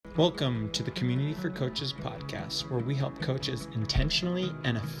Welcome to the Community for Coaches podcast, where we help coaches intentionally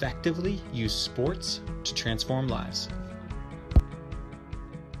and effectively use sports to transform lives.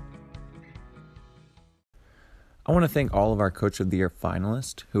 I want to thank all of our Coach of the Year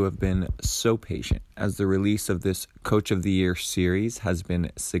finalists who have been so patient as the release of this Coach of the Year series has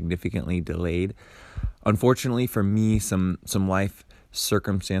been significantly delayed. Unfortunately for me, some life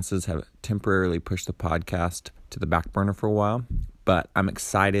circumstances have temporarily pushed the podcast to the back burner for a while, but I'm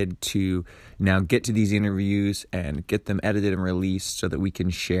excited to now get to these interviews and get them edited and released so that we can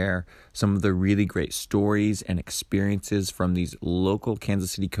share some of the really great stories and experiences from these local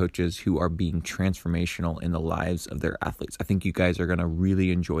Kansas City coaches who are being transformational in the lives of their athletes. I think you guys are going to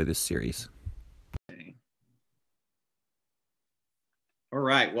really enjoy this series. All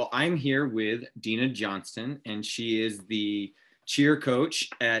right. Well, I'm here with Dina Johnston, and she is the cheer coach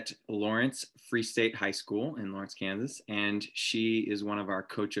at Lawrence Free State High School in Lawrence, Kansas. And she is one of our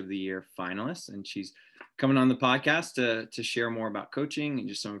Coach of the Year finalists. And she's coming on the podcast to share more about coaching and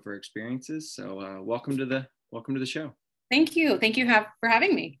just some of her experiences. So welcome to the show. Thank you. Thank you for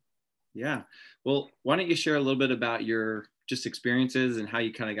having me. Yeah. Well, why don't you share a little bit about your just experiences and how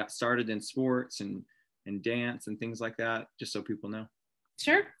you kind of got started in sports and dance and things like that, just so people know.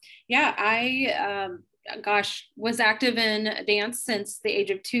 Sure. Yeah. I, was active in dance since the age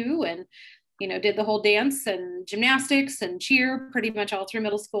of 2 and, did the whole dance and gymnastics and cheer pretty much all through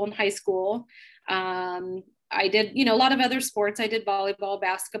middle school and high school. I did, a lot of other sports. I did volleyball,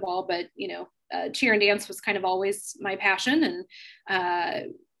 basketball, but, cheer and dance was kind of always my passion.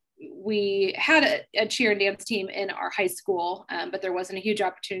 And we had a cheer and dance team in our high school, but there wasn't a huge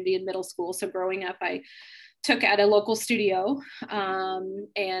opportunity in middle school. So growing up, I took at a local studio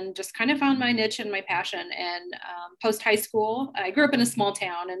and just kind of found my niche and my passion. And post high school, I grew up in a small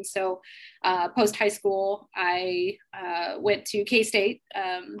town. And so post high school, I went to K-State.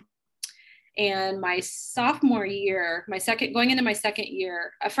 And my sophomore year, going into my second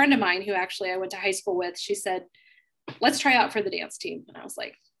year, a friend of mine who actually I went to high school with, she said, let's try out for the dance team. And I was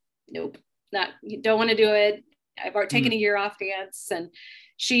like, nope, don't want to do it. I've already taken a year off dance. And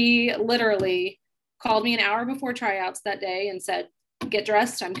she literally called me an hour before tryouts that day and said, get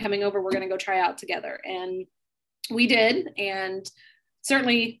dressed, I'm coming over, we're going to go try out together. And we did, and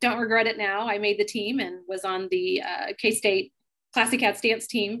certainly don't regret it now. I made the team and was on the K-State Classy Cats dance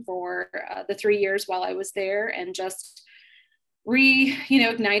team for the 3 years while I was there, and just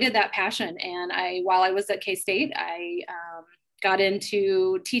ignited that passion. And while I was at K-State, I got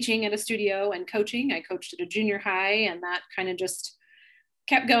into teaching at a studio and coaching. I coached at a junior high, and that kind of just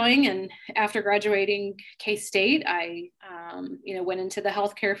kept going. And after graduating K-State, I, went into the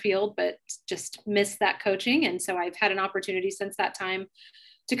healthcare field, but just missed that coaching. And so I've had an opportunity since that time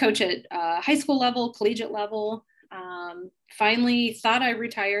to coach at high school level, collegiate level. Finally thought I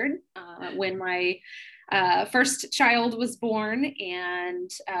retired when my first child was born,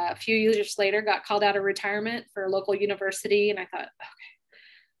 and a few years later got called out of retirement for a local university. And I thought, okay.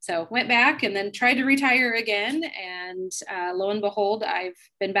 So went back and then tried to retire again. And lo and behold, I've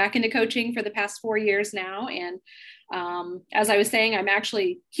been back into coaching for the past 4 years now. And as I was saying, I'm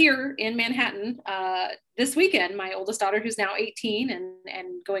actually here in Manhattan this weekend. My oldest daughter, who's now 18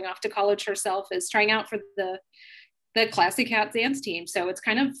 and going off to college herself, is trying out for the Classy Cats dance team. So it's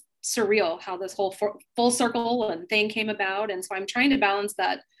kind of surreal how this whole full circle and thing came about. And so I'm trying to balance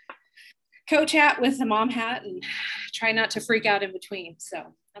that coach hat with the mom hat and try not to freak out in between. So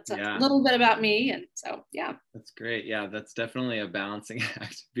that's a little bit about me. And so, yeah. That's great. Yeah. That's definitely a balancing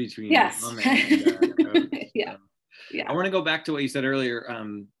act between mom and coach. Yeah. I want to go back to what you said earlier.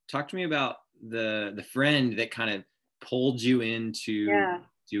 Talk to me about the friend that kind of pulled you into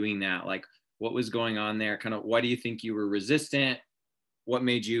doing that. Like, what was going on there? Kind of, why do you think you were resistant? What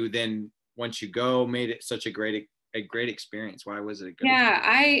made you then, once you made it such a great experience? Why was it a good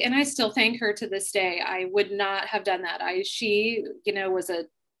experience? I still thank her to this day. I would not have done that. She was a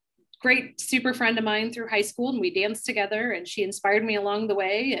great super friend of mine through high school, and we danced together, and she inspired me along the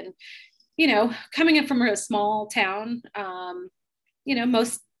way. And coming in from a small town,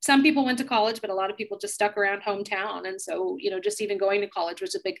 some people went to college, but a lot of people just stuck around hometown. And so just even going to college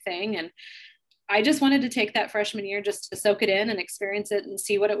was a big thing. And I just wanted to take that freshman year just to soak it in and experience it and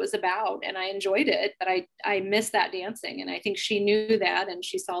see what it was about. And I enjoyed it, but I missed that dancing. And I think she knew that, and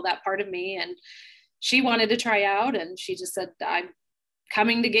she saw that part of me, and she wanted to try out, and she just said, I'm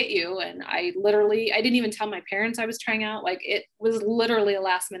coming to get you. And I didn't even tell my parents I was trying out. Like, it was literally a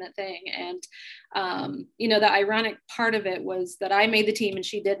last minute thing. And, the ironic part of it was that I made the team and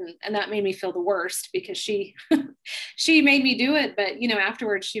she didn't. And that made me feel the worst because she made me do it. But,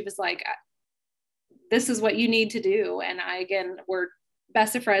 afterwards she was like, this is what you need to do. And we're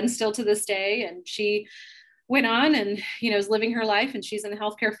best of friends still to this day. And she went on and, is living her life, and she's in the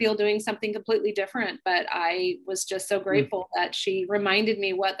healthcare field doing something completely different. But I was just so grateful that she reminded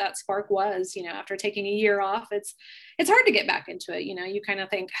me what that spark was. After taking a year off, it's hard to get back into it. You kind of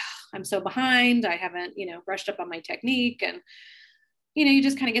think, oh, I'm so behind. I haven't, brushed up on my technique. And, you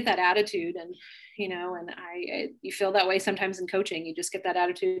just kind of get that attitude, and, you feel that way sometimes in coaching. You just get that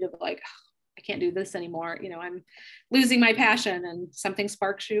attitude of like, oh, I can't do this anymore. I'm losing my passion, and something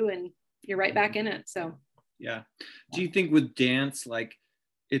sparks you and you're right back in it. So yeah. Do you think with dance, like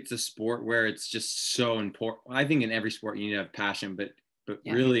it's a sport where it's just so important? I think in every sport you need to have passion, but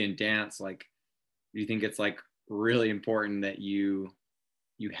really in dance, like, do you think it's like really important that you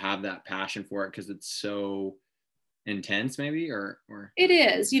have that passion for it because it's so intense maybe or It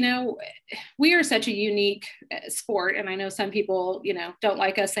is, we are such a unique sport, and I know some people don't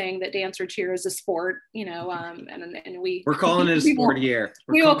like us saying that dance or cheer is a sport, and we're calling it a sport here.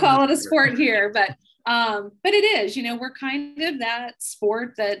 We will call it a sport here, but it is, we're kind of that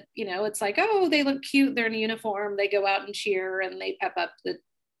sport that it's like, oh, they look cute, they're in a uniform, they go out and cheer and they pep up the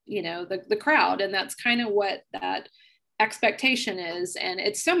crowd, and that's kind of what that expectation is. And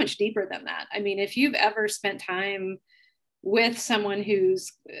it's so much deeper than that. I mean, if you've ever spent time with someone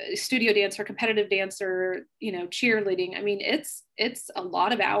who's a studio dancer, competitive dancer, cheerleading, I mean, it's a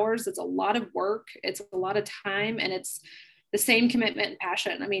lot of hours, it's a lot of work, it's a lot of time, and it's the same commitment and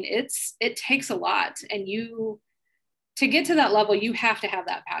passion. I mean, it takes a lot, and to get to that level, you have to have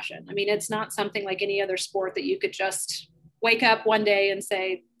that passion. I mean, it's not something like any other sport that you could just wake up one day and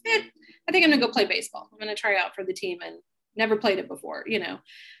say, I think I'm gonna go play baseball. I'm gonna try out for the team, and never played it before,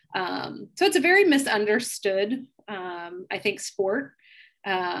 so it's a very misunderstood, I think, sport.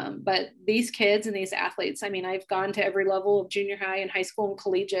 But these kids and these athletes, I mean, I've gone to every level of junior high and high school and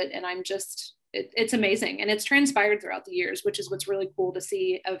collegiate, and I'm just, it's amazing. And it's transpired throughout the years, which is what's really cool to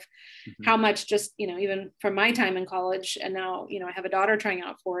see of how much just, even from my time in college, and now, I have a daughter trying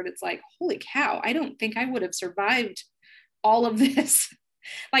out for it. It's like, holy cow, I don't think I would have survived all of this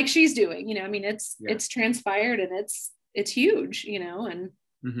like she's doing, I mean, it's transpired, and it's huge, and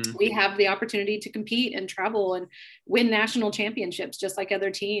we have the opportunity to compete and travel and win national championships just like other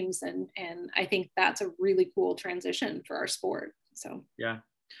teams. And I think that's a really cool transition for our sport. So, yeah.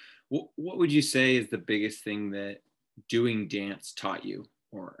 What would you say is the biggest thing that doing dance taught you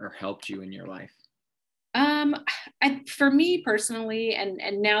or helped you in your life? For me personally,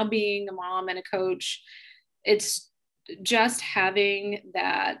 and now being a mom and a coach, it's just having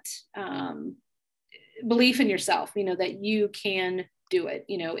that, belief in yourself, that you can do it.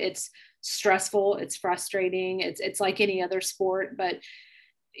 It's stressful, it's frustrating, it's like any other sport, but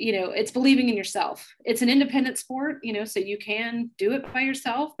it's believing in yourself. It's an independent sport, so you can do it by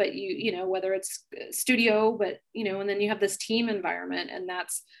yourself, but whether it's studio, but and then you have this team environment, and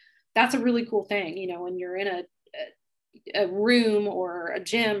that's a really cool thing, when you're in a room or a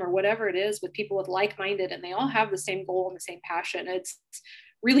gym or whatever it is with people with like-minded, and they all have the same goal and the same passion. It's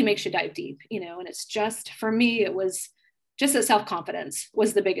really makes you dive deep, and it's just, for me, it was just that self-confidence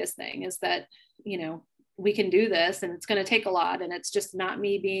was the biggest thing, is that, we can do this, and it's going to take a lot. And it's just not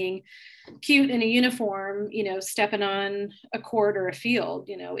me being cute in a uniform, stepping on a court or a field,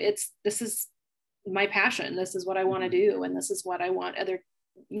 this is my passion. This is what I want to do. And this is what I want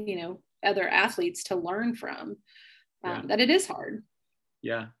other athletes to learn from, that it is hard.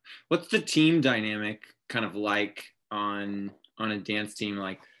 Yeah. What's the team dynamic kind of like on a dance team?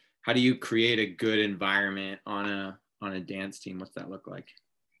 Like, how do you create a good environment on a dance team? What's that look like?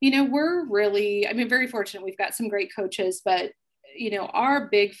 We're really, very fortunate. We've got some great coaches, but, our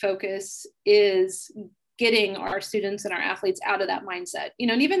big focus is getting our students and our athletes out of that mindset,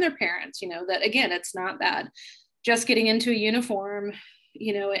 and even their parents, that, again, it's not that just getting into a uniform,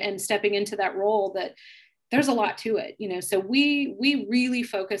 and stepping into that role, that there's a lot to it, so we really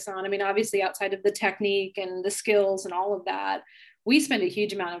focus on, obviously outside of the technique and the skills and all of that, we spend a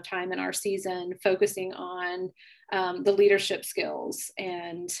huge amount of time in our season focusing on the leadership skills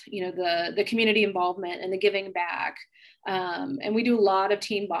and, the community involvement and the giving back. And we do a lot of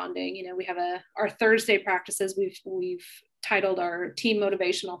team bonding. We have our Thursday practices, we've titled our Team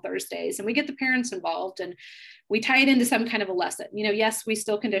Motivational Thursdays, and we get the parents involved and we tie it into some kind of a lesson. Yes, we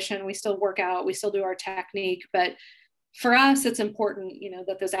still condition, we still work out, we still do our technique, but for us, it's important,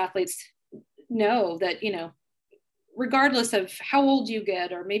 that those athletes know that, regardless of how old you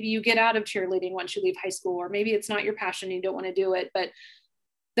get, or maybe you get out of cheerleading once you leave high school, or maybe it's not your passion, you don't want to do it, but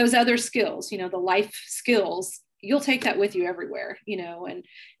those other skills, the life skills, you'll take that with you everywhere,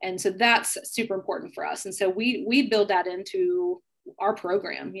 and so that's super important for us. And so we build that into our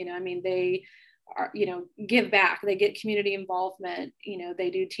program, they are, give back. They get community involvement, they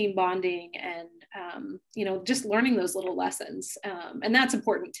do team bonding and, just learning those little lessons. And that's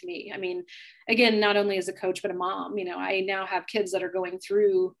important to me. I mean, again, not only as a coach, but a mom, I now have kids that are going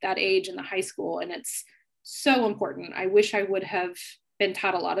through that age in the high school, and it's so important. I wish I would have been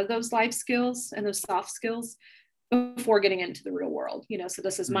taught a lot of those life skills and those soft skills before getting into the real world, so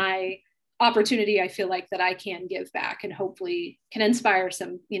this is my opportunity. I feel like that I can give back and hopefully can inspire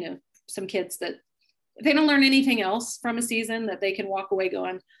some kids that if they don't learn anything else from a season, that they can walk away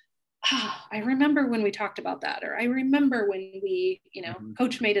going, I remember when we talked about that, or I remember when we,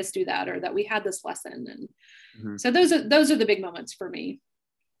 coach made us do that, or that we had this lesson. And so those are the big moments for me.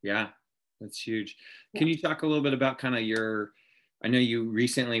 Yeah, that's huge. Can you talk a little bit about kind of I know you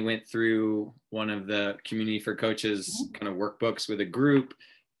recently went through one of the Community for Coaches kind of workbooks with a group,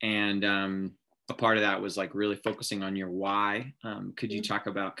 and a part of that was like really focusing on your why. Could you talk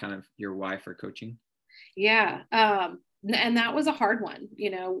about kind of your why for coaching? Yeah. And that was a hard one.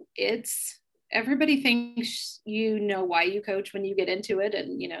 It's everybody thinks why you coach when you get into it.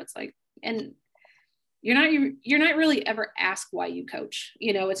 And, it's like, and you're not really ever asked why you coach.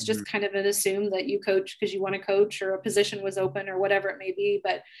 It's just kind of an assume that you coach because you want to coach, or a position was open, or whatever it may be.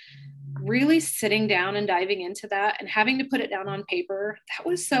 But really sitting down and diving into that and having to put it down on paper, that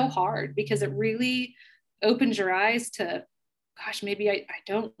was so hard, because it really opens your eyes to, gosh, maybe I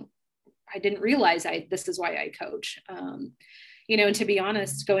didn't realize this is why I coach. And to be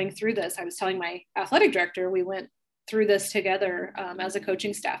honest, going through this, I was telling my athletic director, we went through this together as a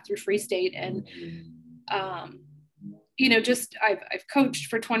coaching staff through Free State. And, I've coached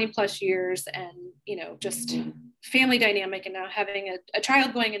for 20 plus years, and, just family dynamic, and now having a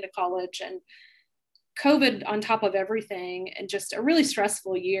child going into college, and COVID on top of everything, and just a really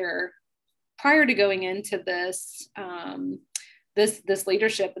stressful year prior to going into this, this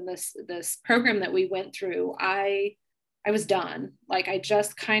leadership and this program that we went through. I was done. Like, I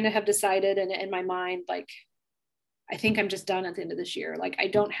just kind of have decided in my mind, like, I think I'm just done at the end of this year. Like, I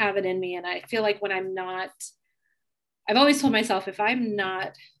don't have it in me. And I feel like when I've always told myself, if I'm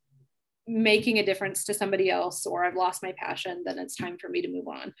not making a difference to somebody else, or I've lost my passion, then it's time for me to move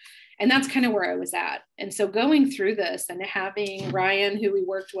on. And that's kind of where I was at. And so going through this and having Ryan, who we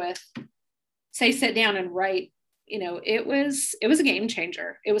worked with, say, sit down and write, it was a game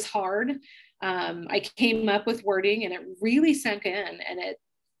changer. It was hard. I came up with wording, and it really sank in, and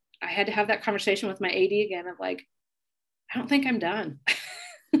I had to have that conversation with my AD again of like, I don't think I'm done.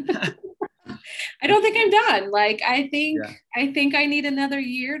 I don't think I'm done. Like, I think I need another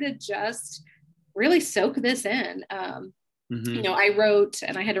year to just really soak this in. I wrote,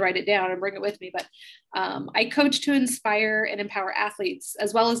 and I had to write it down and bring it with me, but I coach to inspire and empower athletes,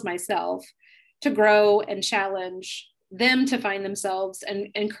 as well as myself, to grow and challenge them to find themselves, and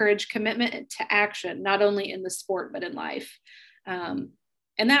encourage commitment to action, not only in the sport, but in life. And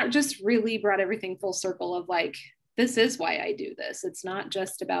that just really brought everything full circle of like, this is why I do this. It's not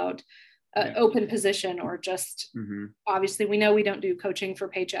just about an open position, or just, obviously we know we don't do coaching for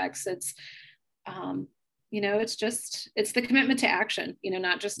paychecks. It's, it's the commitment to action,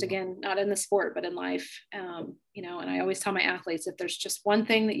 not just, again, not in the sport, but in life. And I always tell my athletes, if there's just one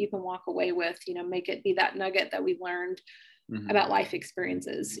thing that you can walk away with, make it be that nugget that we learned about life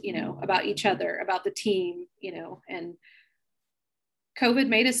experiences, about each other, about the team, and COVID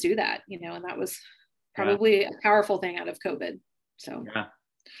made us do that, and that was probably a powerful thing out of COVID. So, yeah,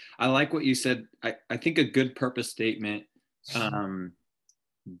 I like what you said. I think a good purpose statement,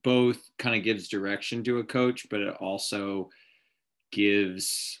 both kind of gives direction to a coach, but it also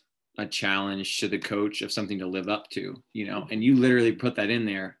gives a challenge to the coach of something to live up to, and you literally put that in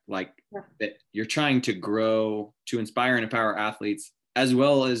there, like that you're trying to grow, to inspire and empower athletes, as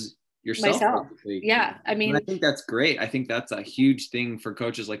well as yourself. Yeah. I mean, and I think that's great. I think that's a huge thing for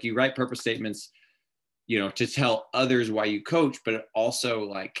coaches. Like, you write purpose statements, to tell others why you coach, but it also,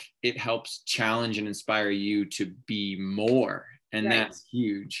 like, it helps challenge and inspire you to be more. And that's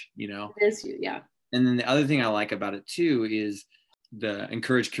huge, It is huge, yeah. And then the other thing I like about it too is the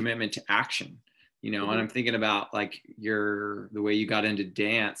encouraged commitment to action, and I'm thinking about like the way you got into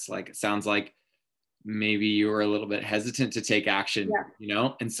dance. Like, it sounds like maybe you were a little bit hesitant to take action,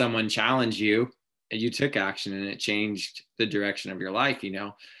 and someone challenged you and you took action, and it changed the direction of your life,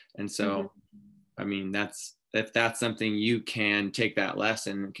 And so, I mean, if that's something, you can take that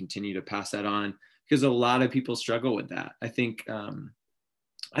lesson and continue to pass that on, because a lot of people struggle with that. I think,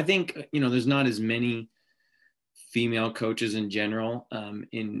 there's not as many female coaches in general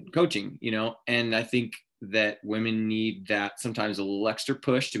in coaching, and I think that women need that sometimes a little extra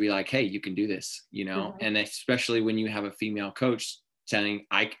push to be like, hey, you can do this, and especially when you have a female coach saying,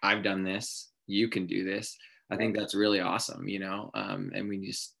 I've done this, you can do this. I think that's really awesome, and we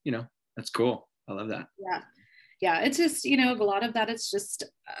just, that's cool. I love that. Yeah, it's just, a lot of that, it's just,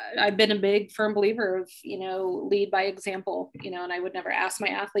 I've been a big firm believer of, lead by example, and I would never ask my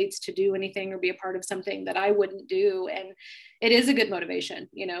athletes to do anything or be a part of something that I wouldn't do. And it is a good motivation,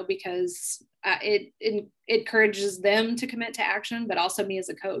 because it encourages them to commit to action, but also me as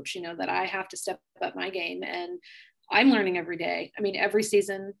a coach, that I have to step up my game. And I'm learning every day. I mean, every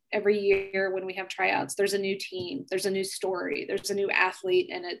season, every year when we have tryouts, there's a new team, there's a new story, there's a new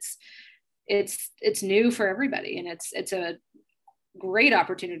athlete, and it's new for everybody, and it's a great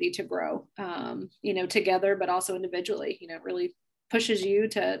opportunity to grow, together, but also individually. It really pushes you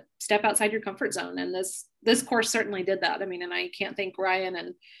to step outside your comfort zone, and this course certainly did that. I mean, and I can't thank Ryan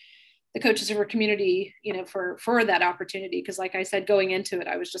and the coaches of our community, for that opportunity, because like I said, going into it,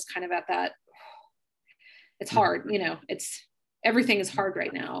 I was just kind of at that, it's hard, it's everything is hard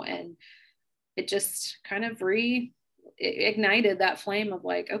right now, and it just kind of reignited that flame of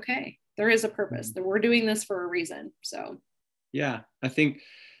like, okay, there is a purpose, that we're doing this for a reason. So yeah, I think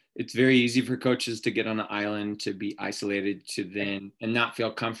it's very easy for coaches to get on an island, to be isolated, to then and not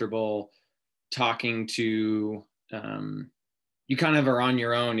feel comfortable talking to you kind of are on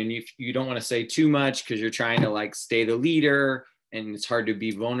your own, and you don't want to say too much because you're trying to like stay the leader, and it's hard to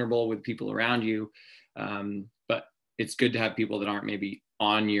be vulnerable with people around you, but it's good to have people that aren't maybe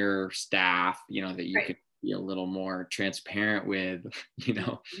on your staff, that you can be a little more transparent with,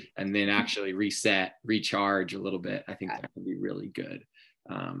 and then actually recharge a little bit. I think that would be really good.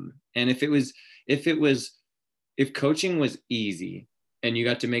 And if coaching was easy and you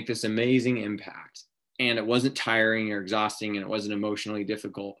got to make this amazing impact and it wasn't tiring or exhausting and it wasn't emotionally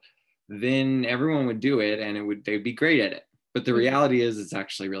difficult, then everyone would do it and they'd be great at it. But the reality is it's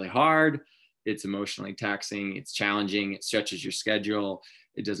actually really hard. It's emotionally taxing. It's challenging. It stretches your schedule.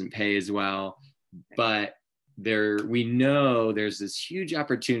 It doesn't pay as well. But we know there's this huge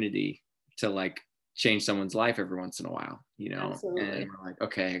opportunity to like change someone's life every once in a while, Absolutely. And we're like,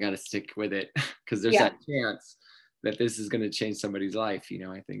 okay, I got to stick with it because there's that chance that this is going to change somebody's life,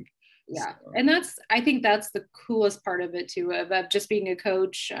 I think. Yeah. So. And I think that's the coolest part of it too, of just being a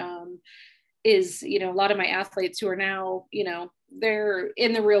coach, is, a lot of my athletes who are now, they're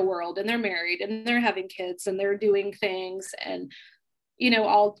in the real world and they're married and they're having kids and they're doing things, and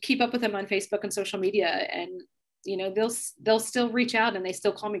I'll keep up with them on Facebook and social media, and they'll still reach out and they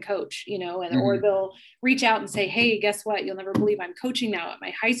still call me coach, or they'll reach out and say, hey, guess what? You'll never believe I'm coaching now at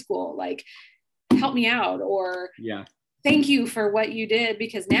my high school. Like, help me out. Or thank you for what you did,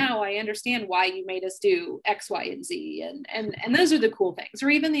 because now I understand why you made us do X, Y, and Z. And those are the cool things.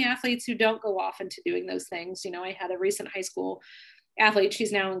 Or even the athletes who don't go off into doing those things. I had a recent high school athlete,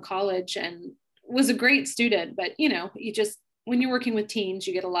 she's now in college and was a great student, but when you're working with teens,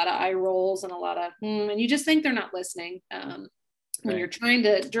 you get a lot of eye rolls and a lot of, and you just think they're not listening. When you're trying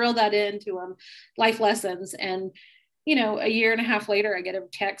to drill that into them, life lessons. And, a year and a half later, I get a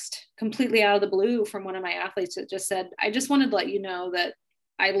text completely out of the blue from one of my athletes that just said, I just wanted to let you know that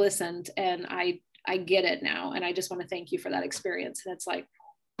I listened and I get it now. And I just want to thank you for that experience. And it's like,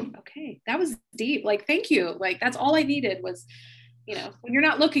 okay, that was deep. Like, thank you. Like, that's all I needed was, when you're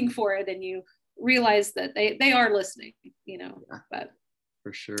not looking for it and you realize that they are listening, but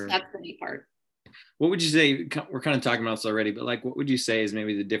for sure, that's the neat part. What would you say, we're kind of talking about this already, but like, what would you say is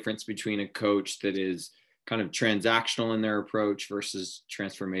maybe the difference between a coach that is kind of transactional in their approach versus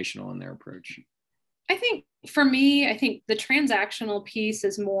transformational in their approach? I think for me, the transactional piece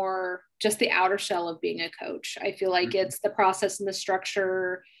is more just the outer shell of being a coach. I feel like it's the process and the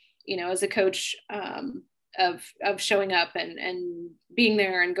structure, as a coach, of showing up and being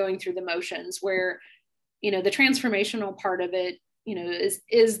there and going through the motions, where, the transformational part of it,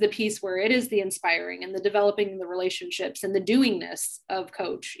 is the piece where it is the inspiring and the developing the relationships and the doingness of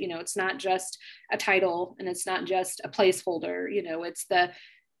coach. It's not just a title and it's not just a placeholder, it's the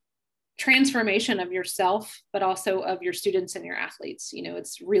transformation of yourself, but also of your students and your athletes.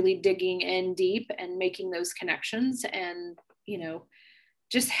 It's really digging in deep and making those connections and,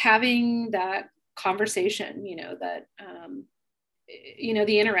 just having that conversation, that,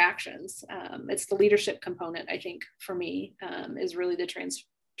 the interactions, it's the leadership component, I think for me, is really the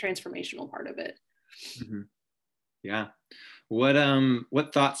transformational part of it. Mm-hmm. Yeah.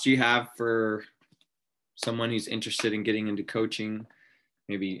 What thoughts do you have for someone who's interested in getting into coaching,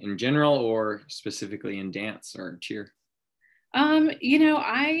 maybe in general or specifically in dance or cheer? I'm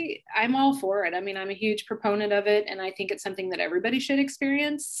all for it. I mean, I'm a huge proponent of it, and I think it's something that everybody should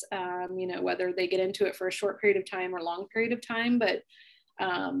experience, whether they get into it for a short period of time or a long period of time. But,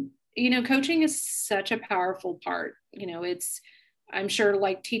 coaching is such a powerful part. It's I'm sure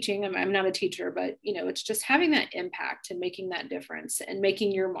like teaching, I'm not a teacher, but, you know, it's just having that impact and making that difference and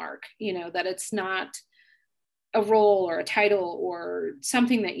making your mark, you know, that it's not a role or a title or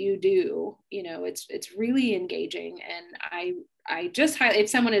something that you do, you know, it's really engaging. And I just highlight, if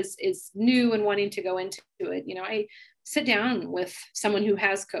someone is new and wanting to go into it, you know, I sit down with someone who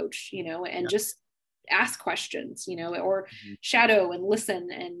has coached, you know, and just ask questions, you know, or shadow and listen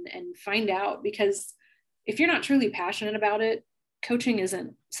and find out, because if you're not truly passionate about it, coaching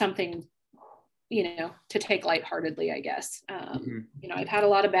isn't something, you know, to take lightheartedly, I guess. You know, I've had a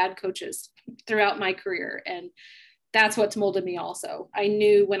lot of bad coaches throughout my career, and that's what's molded me also. I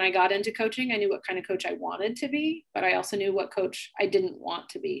knew when I got into coaching, I knew what kind of coach I wanted to be, but I also knew what coach I didn't want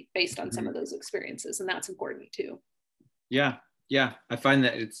to be based on some of those experiences. And that's important too. Yeah. Yeah. I find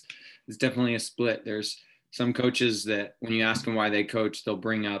that it's definitely a split. There's some coaches that when you ask them why they coach, they'll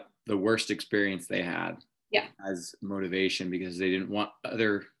bring up the worst experience they had as motivation because they didn't want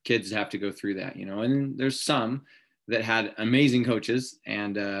other kids to have to go through that, you know. And there's some that had amazing coaches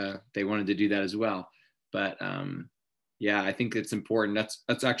and they wanted to do that as well. But yeah, I think it's important.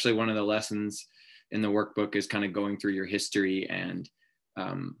 That's actually one of the lessons in the workbook is kind of going through your history and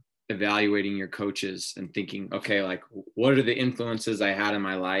evaluating your coaches and thinking, okay, like what are the influences I had in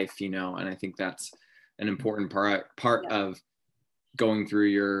my life, you know? And I think that's an important part of going through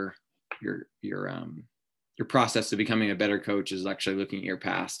your process of becoming a better coach is actually looking at your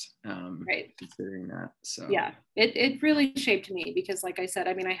past, considering that. So yeah, it really shaped me because, like I said,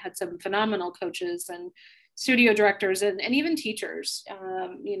 I mean, I had some phenomenal coaches and studio directors and even teachers,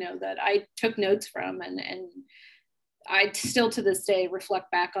 you know, that I took notes from, and I still to this day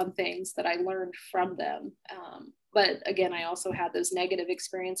reflect back on things that I learned from them. But again, I also had those negative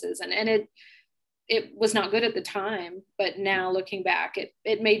experiences, and it was not good at the time, but now looking back,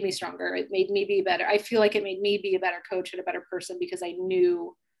 it made me stronger. It made me be better. I feel like it made me be a better coach and a better person because I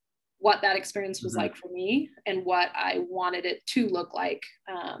knew what that experience was like for me and what I wanted it to look like,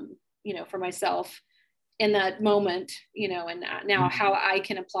 you know, for myself in that moment, you know, and now how I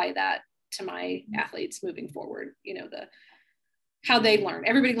can apply that to my athletes moving forward, you know, how they learn.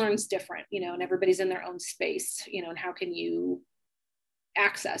 Everybody learns different, you know, and everybody's in their own space, you know, and how can you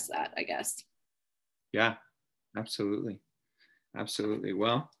access that, I guess. Yeah, absolutely. Absolutely.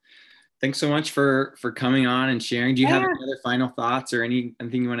 Well, thanks so much for coming on and sharing. Do you have any other final thoughts or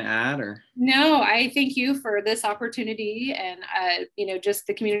anything you want to add? Or no, I thank you for this opportunity and, you know, just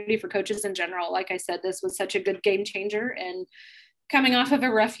the community for coaches in general. Like I said, this was such a good game changer, and coming off of a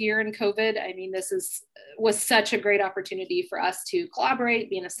rough year in COVID, I mean, was such a great opportunity for us to collaborate,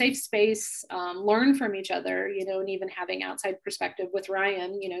 be in a safe space, learn from each other, you know, and even having outside perspective with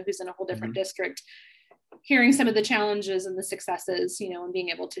Ryan, you know, who's in a whole different district, hearing some of the challenges and the successes, you know, and being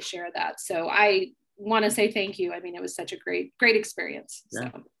able to share that. So I want to say thank you. I mean, it was such a great experience.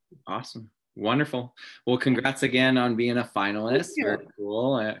 Yeah. So. Awesome. Wonderful. Well, congrats again on being a finalist. Very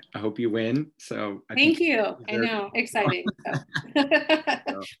cool. I hope you win. So thank you. I know. Exciting. So.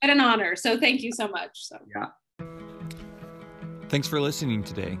 But an honor. So thank you so much. So yeah. Thanks for listening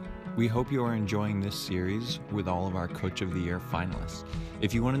today. We hope you are enjoying this series with all of our Coach of the Year finalists.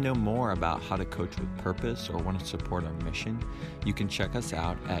 If you want to know more about how to coach with purpose or want to support our mission, you can check us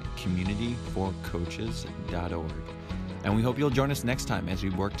out at communityforcoaches.org. And we hope you'll join us next time as we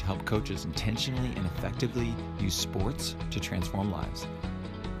work to help coaches intentionally and effectively use sports to transform lives.